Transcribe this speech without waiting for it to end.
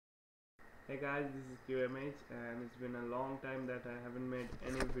Hey guys, this is QMH and it's been a long time that I haven't made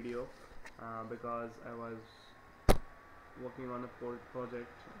any video because I was working on a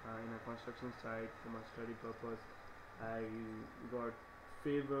project in a construction site for my study purpose. I got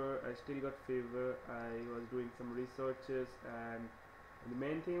fever, I still got fever. I was doing some researches, and the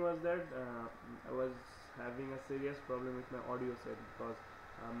main thing was that I was having a serious problem with my audio set because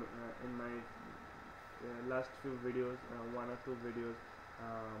in my last few videos, one or two videos,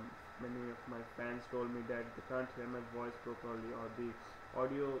 many of my fans told me that they can't hear my voice properly, or the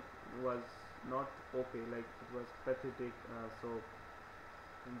audio was not okay, like it was pathetic, so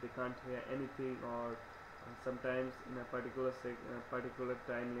they can't hear anything, or sometimes in a particular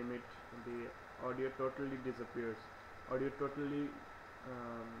time limit the audio totally disappears, audio totally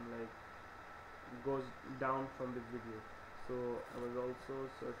like goes down from the video. So I was also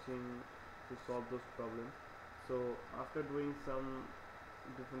searching to solve those problems. So after doing some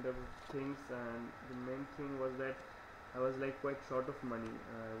different type of things, and the main thing was that I was like quite short of money.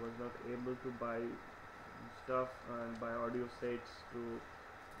 I was not able to buy stuff and buy audio sets to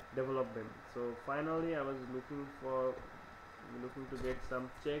develop them. So finally I was looking to get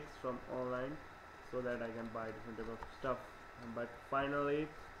some checks from online so that I can buy different type of stuff. But finally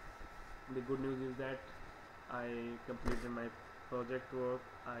the good news is that I completed my project work.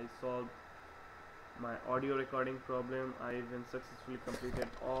 I solved my audio recording problem. I even successfully completed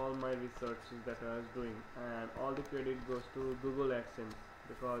all my researches that I was doing, and all the credit goes to Google AdSense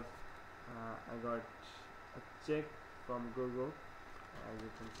because I got a check from Google. As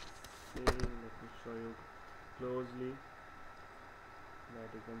you can see, let me show you closely, that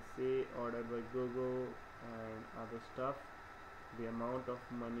you can see ordered by Google and other stuff, the amount of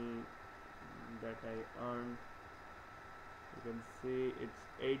money that I earned. You can see it's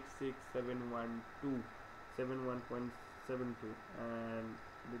 86712 71.72, and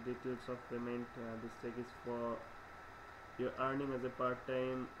the details of payment. This check is for your earning as a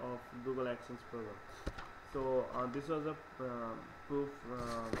part-time of Google AdSense program. So this was a proof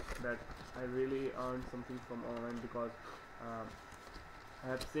that I really earned something from online, because I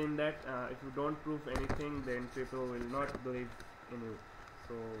have seen that if you don't prove anything, then people will not believe in you.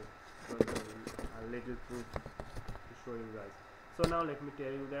 So it was a little proof to show you guys. So now let me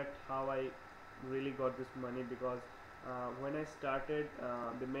tell you that how I really got this money, because when I started,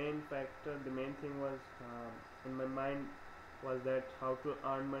 the main thing was in my mind was that how to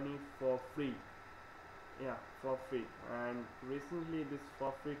earn money for free. Yeah, for free. And recently this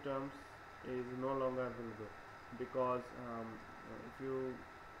for free terms is no longer available, because if you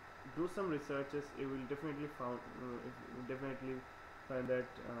do some researches, you will definitely find that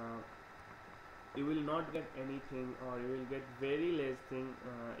you will not get anything, or you will get very less thing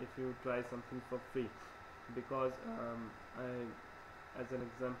if you try something for free. Because as an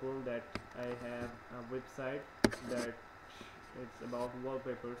example, that I have a website that it's about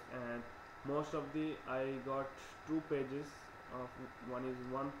wallpapers, and most of the I got two pages of, one is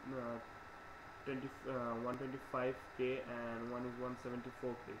 125k and one is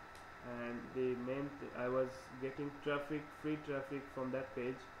 174k, and the main I was getting free traffic from that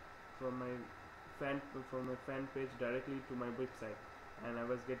page, from my fan page directly to my website, and I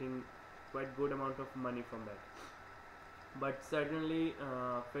was getting quite good amount of money from that. But suddenly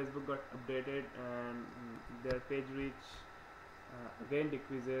Facebook got updated, and their page reach again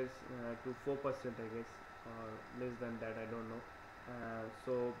decreases to 4%, I guess, or less than that, I don't know.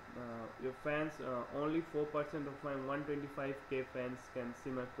 So your fans, only 4% of my 125k fans can see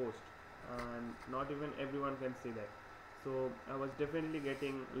my post, and not even everyone can see that. So I was definitely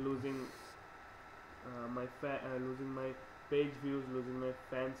losing losing my page views, losing my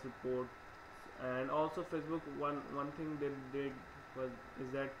fans report. And also Facebook, one thing they did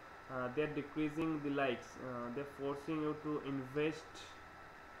is that they're decreasing the likes. They're forcing you to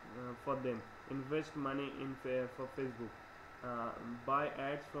invest money in for Facebook, buy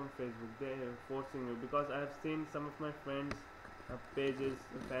ads from Facebook. They're forcing you, because I have seen some of my friends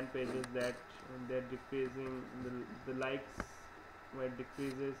fan pages, that they're decreasing the likes, where it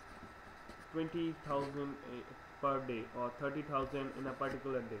decreases 20,000 per day, or 30,000 in a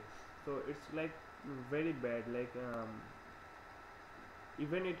particular day. So it's like very bad. Like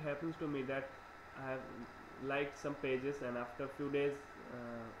even it happens to me that I have liked some pages, and after a few days,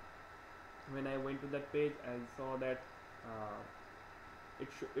 when I went to that page, I saw that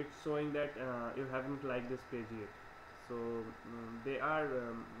it's showing that you haven't liked this page yet. So they are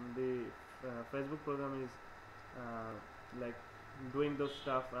the Facebook program is like doing those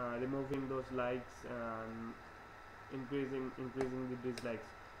stuff, removing those likes, and increasing the dislikes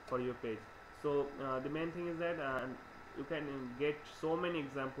for your page. So the main thing is that you can get so many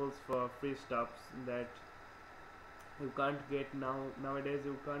examples for free stuffs that you can't get nowadays.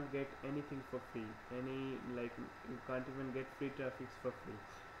 You can't get anything for free, like you can't even get free traffics for free.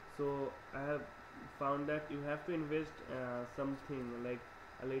 So I have found that you have to invest something, like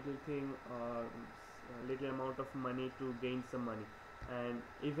a little thing or a little amount of money to gain some money. And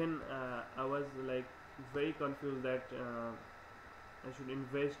even I was like very confused that I should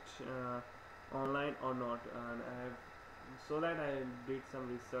invest online or not. And I have, so that I did some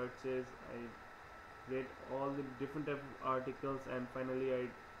researches, I read all the different type of articles, and finally I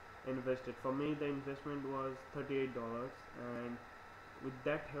invested. For me the investment was $38, and with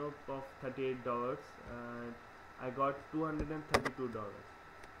that help of $38 I got $232.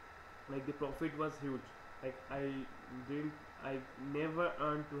 Like the profit was huge. Like didn't I never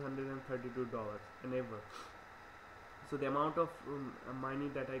earned $232, never. So the amount of money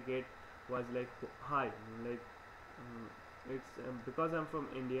that I get was like high. Like it's because I'm from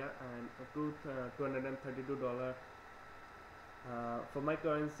India, and $232 for my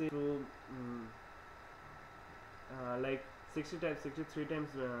currency to like 63 times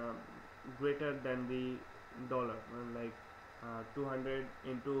greater than the dollar. Like 200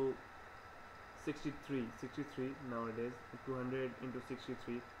 into 63 nowadays, 200 into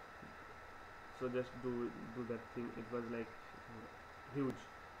 63. So just do that thing. It was like huge.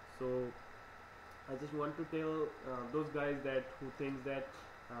 So I just want to tell those guys that who thinks that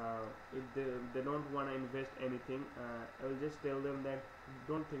if they don't want to invest anything, I will just tell them that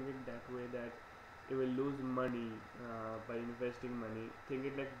don't think it that way, that you will lose money by investing money. Think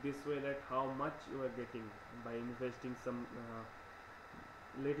it like this way, that how much you are getting by investing some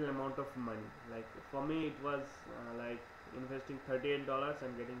little amount of money. Like for me it was like investing $38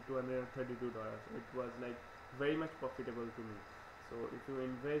 and getting $232. It was like very much profitable to me. So if you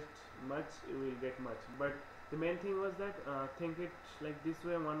invest much, you will get much. But the main thing was that think it like this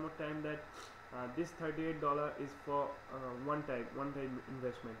way one more time, that this $38 is for one time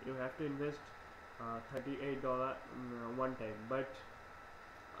investment. You have to invest $38 one time. But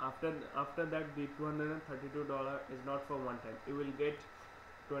after that the $232 is not for one time. You will get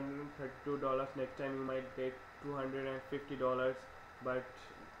 $232. Next time you might get $250. But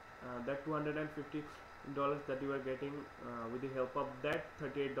that $250 that you are getting with the help of that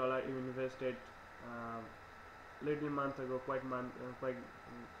 $38 you invested little month ago, quite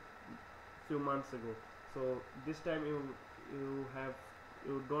few months ago. So this time you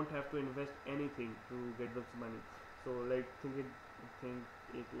don't have to invest anything to get this money. So like think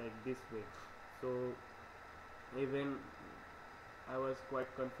it like this way. So even I was quite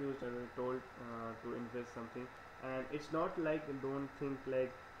confused and I told to invest something. And it's not like, don't think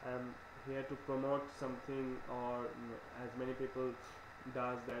like I'm here to promote something, or as many people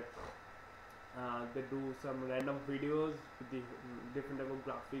does that they do some random videos with the different type of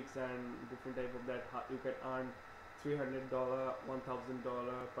graphics and different type of that how you can earn $300 $1,000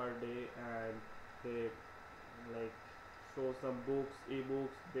 per day. And they like show some books,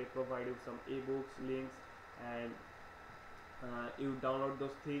 ebooks. They provide you some ebooks links, and you download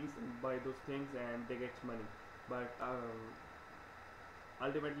those things, buy those things, and they get money. But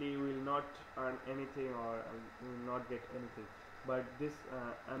ultimately you will not earn anything, or you will not get anything. But this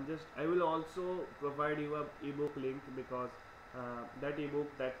I will also provide you a ebook link, because that ebook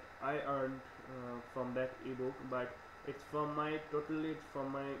that I earned from that ebook, but it's from my it's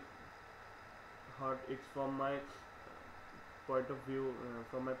from my heart, it's from my point of view,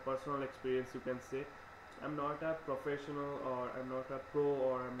 from my personal experience, you can say. I'm not a professional, or I'm not a pro,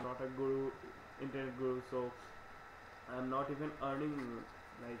 or I'm not a guru, internet guru. So I'm not even earning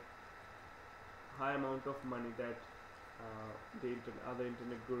like high amount of money that the other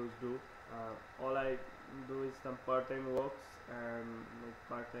internet gurus do. All I do is some part-time works and like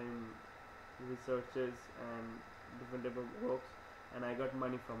part-time researches and different type of works, and I got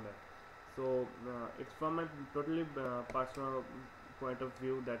money from that. So it's from a totally personal point of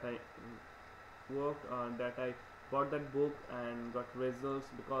view that I worked on, that I bought that book and got results.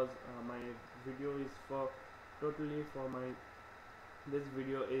 Because my video is for totally for my this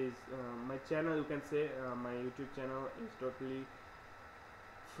video is my channel, you can say. My YouTube channel is totally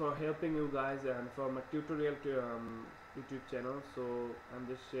for helping you guys, and for my tutorial to YouTube channel. So I'm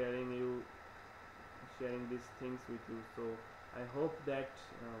just sharing these things with you. So I hope that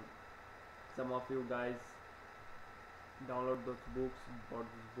some of you guys download those books, bought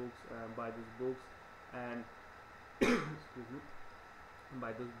these books, buy these books, and excuse me,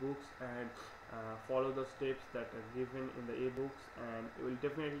 buy those books, and follow the steps that are given in the ebooks, and you will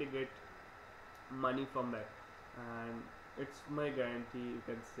definitely get money from that. And it's my guarantee, you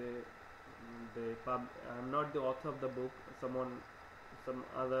can say. I'm not the author of the book. Some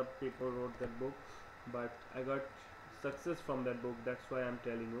other people wrote that book, but I got success from that book. That's why I'm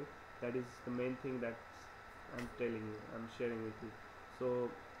telling you. That is the main thing that I'm telling you. I'm sharing with you. So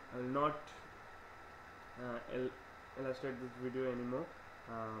I will not illustrate this video anymore.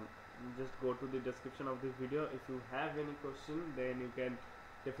 um, just go to the description of this video. If you have any question, then you can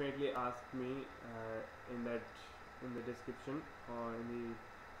definitely ask me in the description or in the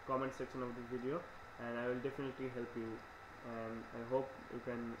comment section of this video, and I will definitely help you. And I hope you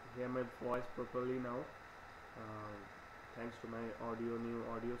can hear my voice properly now, um, thanks to my new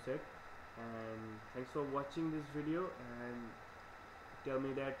audio set. And thanks for watching this video, and tell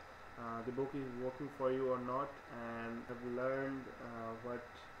me that the book is working for you or not, and have learned what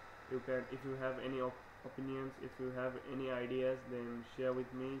you can. If you have any opinions, if you have any ideas, then share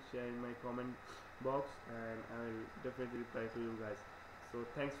with me, share in my comment box, and I will definitely reply to you guys. So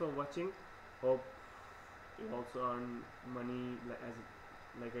thanks for watching. Hope you also earn money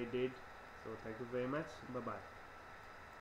like I did. So thank you very much. Bye bye.